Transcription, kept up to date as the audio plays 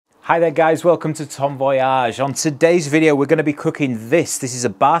Hi there guys, welcome to Tom Voyage. On today's video we're going to be cooking this. This is a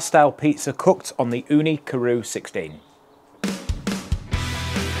bar style pizza cooked on the Ooni Karu 16.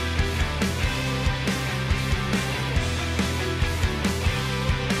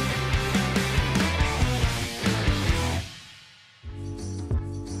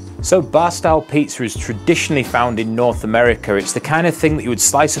 So bar style pizza is traditionally found in North America. It's the kind of thing that you would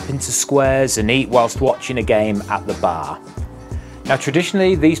slice up into squares and eat whilst watching a game at the bar. Now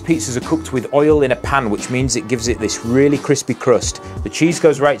traditionally these pizzas are cooked with oil in a pan, which means it gives it this really crispy crust. The cheese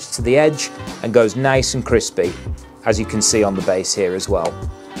goes right to the edge and goes nice and crispy, as you can see on the base here as well.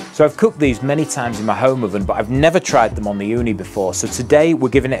 So I've cooked these many times in my home oven, but I've never tried them on the Ooni before, so today we're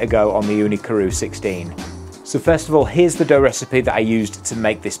giving it a go on the Ooni Karu 16. So first of all, here's the dough recipe that I used to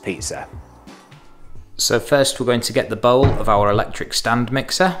make this pizza. So first we're going to get the bowl of our electric stand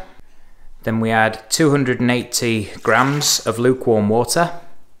mixer. Then we add 280 grams of lukewarm water.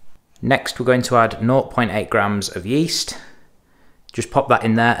 Next we're going to add 0.8 grams of yeast. Just pop that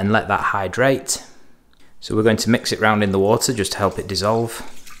in there and let that hydrate. So we're going to mix it round in the water just to help it dissolve.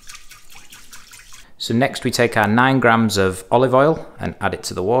 So next we take our 9 grams of olive oil and add it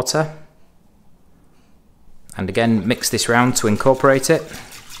to the water. And again mix this round to incorporate it.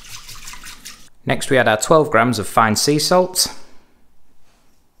 Next we add our 12 grams of fine sea salt.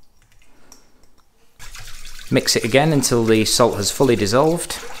 Mix it again until the salt has fully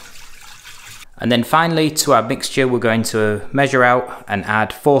dissolved. And then finally to our mixture we're going to measure out and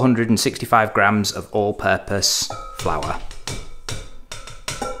add 465 grams of all-purpose flour.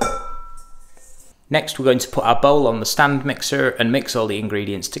 Next we're going to put our bowl on the stand mixer and mix all the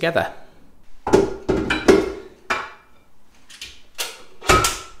ingredients together.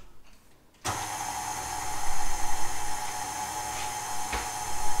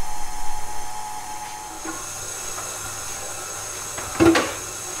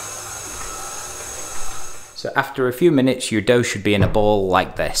 So after a few minutes your dough should be in a ball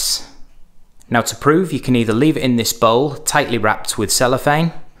like this. Now to prove, you can either leave it in this bowl tightly wrapped with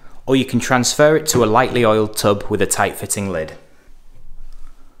cellophane, or you can transfer it to a lightly oiled tub with a tight fitting lid.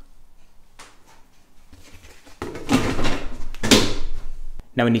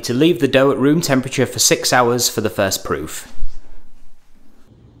 Now we need to leave the dough at room temperature for 6 hours for the first proof.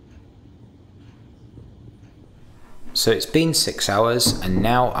 So it's been 6 hours and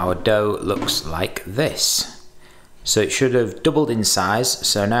now our dough looks like this. So it should have doubled in size,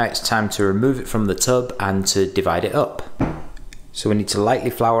 so now it's time to remove it from the tub and to divide it up. So we need to lightly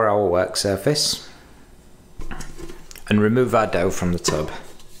flour our work surface and remove our dough from the tub.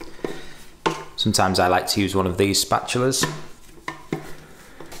 Sometimes I like to use one of these spatulas.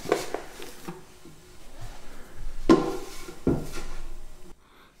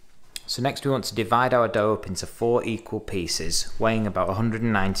 So next we want to divide our dough up into 4 equal pieces, weighing about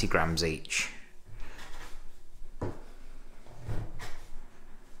 190 grams each.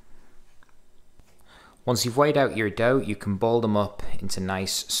 Once you've weighed out your dough, you can ball them up into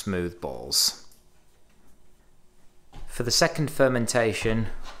nice smooth balls. For the second fermentation,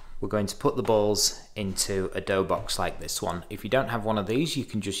 we're going to put the balls into a dough box like this one. If you don't have one of these, you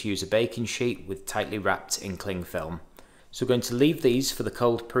can just use a baking sheet with tightly wrapped in cling film. So we're going to leave these for the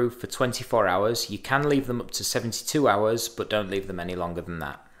cold proof for 24 hours. You can leave them up to 72 hours, but don't leave them any longer than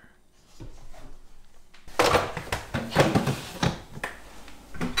that.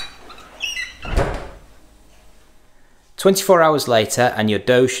 "24 hours later and your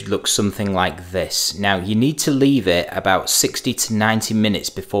dough should look something like this. Now you need to leave it about 60 to 90 minutes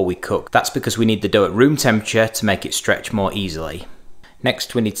before we cook. That's because we need the dough at room temperature to make it stretch more easily.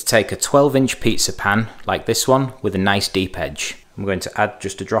 Next we need to take a 12-inch pizza pan like this one with a nice deep edge. I'm going to add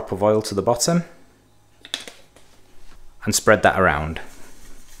just a drop of oil to the bottom and spread that around.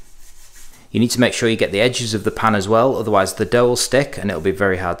 You need to make sure you get the edges of the pan as well, otherwise the dough will stick and it'll be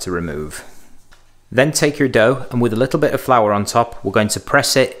very hard to remove. Then take your dough and with a little bit of flour on top, we're going to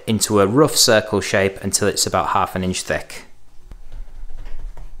press it into a rough circle shape until it's about ½ an inch thick.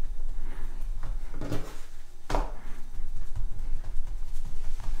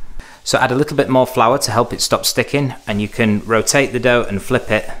 So add a little bit more flour to help it stop sticking, and you can rotate the dough and flip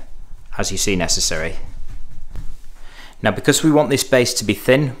it as you see necessary. Now because we want this base to be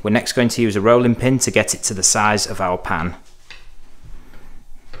thin, we're next going to use a rolling pin to get it to the size of our pan.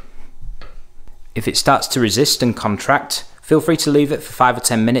 If it starts to resist and contract, feel free to leave it for 5 or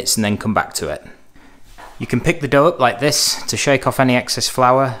 10 minutes and then come back to it. You can pick the dough up like this to shake off any excess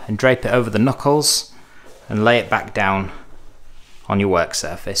flour and drape it over the knuckles and lay it back down on your work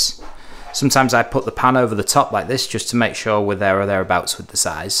surface. Sometimes I put the pan over the top like this just to make sure we're there or thereabouts with the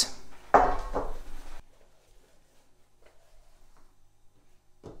size.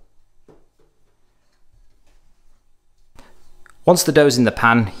 Once the dough's in the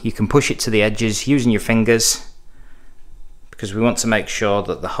pan, you can push it to the edges using your fingers, because we want to make sure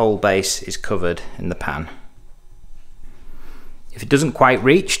that the whole base is covered in the pan. If it doesn't quite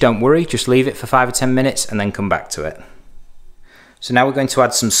reach, don't worry, just leave it for 5 or 10 minutes and then come back to it. So now we're going to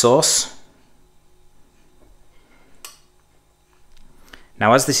add some sauce.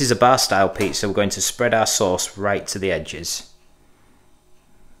 Now, as this is a bar style pizza, we're going to spread our sauce right to the edges.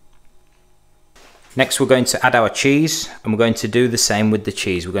 Next, we're going to add our cheese, and we're going to do the same with the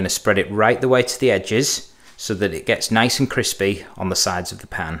cheese. We're going to spread it right the way to the edges so that it gets nice and crispy on the sides of the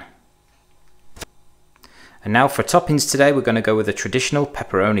pan. And now for toppings today, we're going to go with a traditional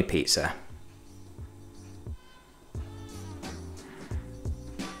pepperoni pizza.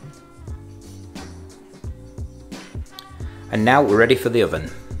 And now we're ready for the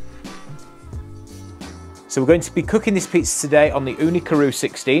oven. So we're going to be cooking this pizza today on the Ooni Karu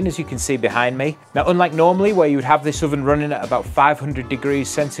 16, as you can see behind me. Now, unlike normally where you would have this oven running at about 500 degrees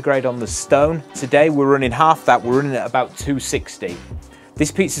centigrade on the stone, today we're running half that, we're running at about 260.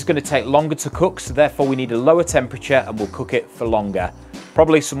 This pizza is going to take longer to cook, so therefore we need a lower temperature and we'll cook it for longer,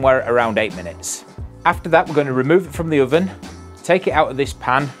 probably somewhere around 8 minutes. After that, we're going to remove it from the oven, take it out of this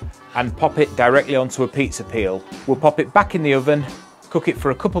pan and pop it directly onto a pizza peel. We'll pop it back in the oven, cook it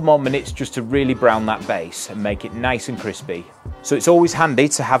for a couple more minutes just to really brown that base and make it nice and crispy. So it's always handy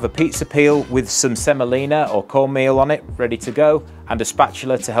to have a pizza peel with some semolina or cornmeal on it ready to go, and a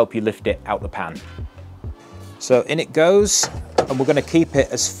spatula to help you lift it out the pan. So in it goes, and we're going to keep it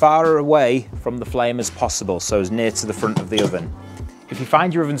as far away from the flame as possible, so as near to the front of the oven. If you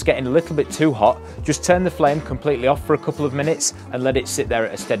find your oven's getting a little bit too hot, just turn the flame completely off for a couple of minutes and let it sit there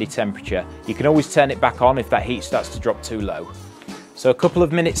at a steady temperature. You can always turn it back on if that heat starts to drop too low. So a couple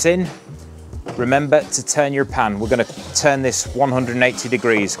of minutes in, remember to turn your pan. We're going to turn this 180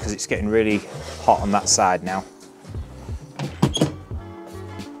 degrees because it's getting really hot on that side now.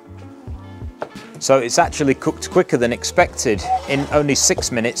 So it's actually cooked quicker than expected. In only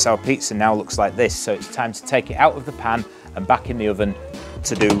 6 minutes, our pizza now looks like this. So it's time to take it out of the pan and back in the oven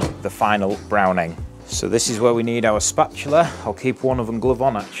to do the final browning. So this is where we need our spatula. I'll keep one of them glove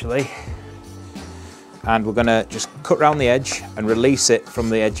on actually. And we're gonna just cut around the edge and release it from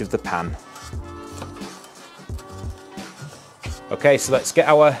the edge of the pan. Okay, so let's get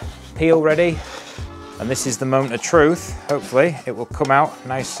our peel ready. And this is the moment of truth. Hopefully it will come out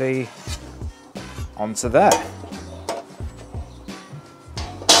nicely onto there.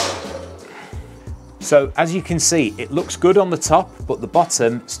 So as you can see, it looks good on the top, but the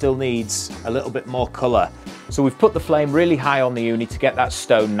bottom still needs a little bit more color. So we've put the flame really high on the uni to get that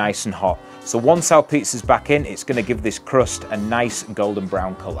stone nice and hot. So once our pizza's back in, it's going to give this crust a nice golden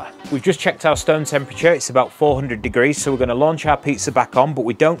brown color. We've just checked our stone temperature, it's about 400 degrees, so we're going to launch our pizza back on, but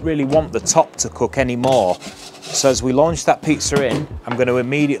we don't really want the top to cook anymore. So as we launch that pizza in, I'm going to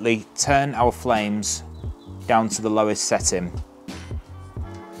immediately turn our flames down to the lowest setting.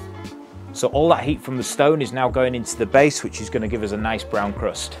 So all that heat from the stone is now going into the base, which is going to give us a nice brown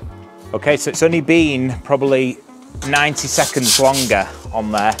crust. Okay, so it's only been probably 90 seconds longer on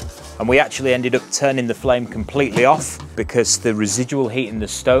there, and we actually ended up turning the flame completely off because the residual heat in the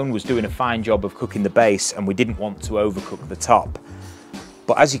stone was doing a fine job of cooking the base, and we didn't want to overcook the top.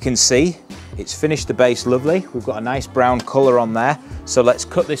 But as you can see, it's finished the base lovely. We've got a nice brown colour on there. So let's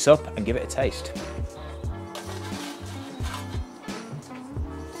cut this up and give it a taste.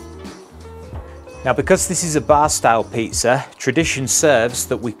 Now, because this is a bar style pizza, tradition serves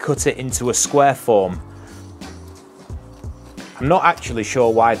that we cut it into a square form. I'm not actually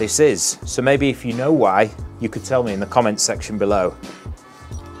sure why this is, so maybe if you know why, you could tell me in the comments section below.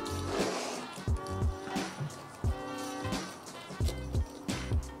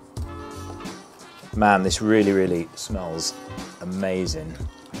 Man, this really smells amazing.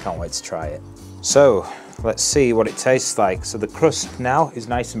 I can't wait to try it. So, let's see what it tastes like. So the crust now is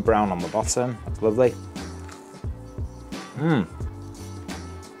nice and brown on the bottom. That's lovely. To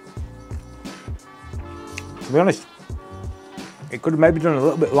be honest, it could have maybe done a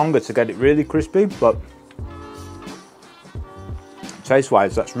little bit longer to get it really crispy, but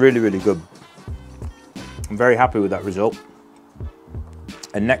taste-wise, that's really good. I'm very happy with that result.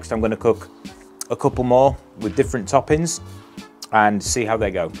 And next I'm going to cook a couple more with different toppings and see how they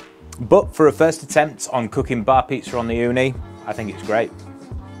go. But for a first attempt on cooking bar pizza on the uni, I think it's great.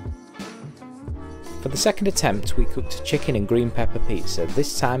 For the second attempt, we cooked a chicken and green pepper pizza,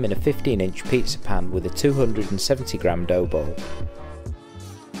 this time in a 15-inch pizza pan with a 270-gram dough ball.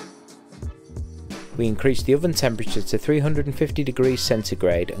 We increased the oven temperature to 350 degrees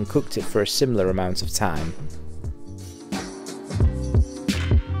centigrade and cooked it for a similar amount of time.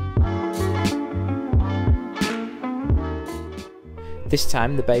 This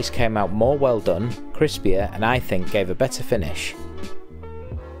time the base came out more well done, crispier, and I think gave a better finish.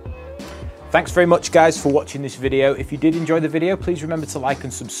 Thanks very much guys for watching this video. If you did enjoy the video, please remember to like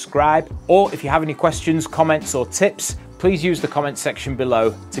and subscribe. Or if you have any questions, comments or tips, please use the comment section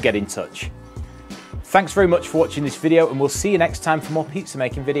below to get in touch. Thanks very much for watching this video, and we'll see you next time for more pizza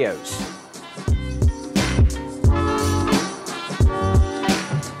making videos.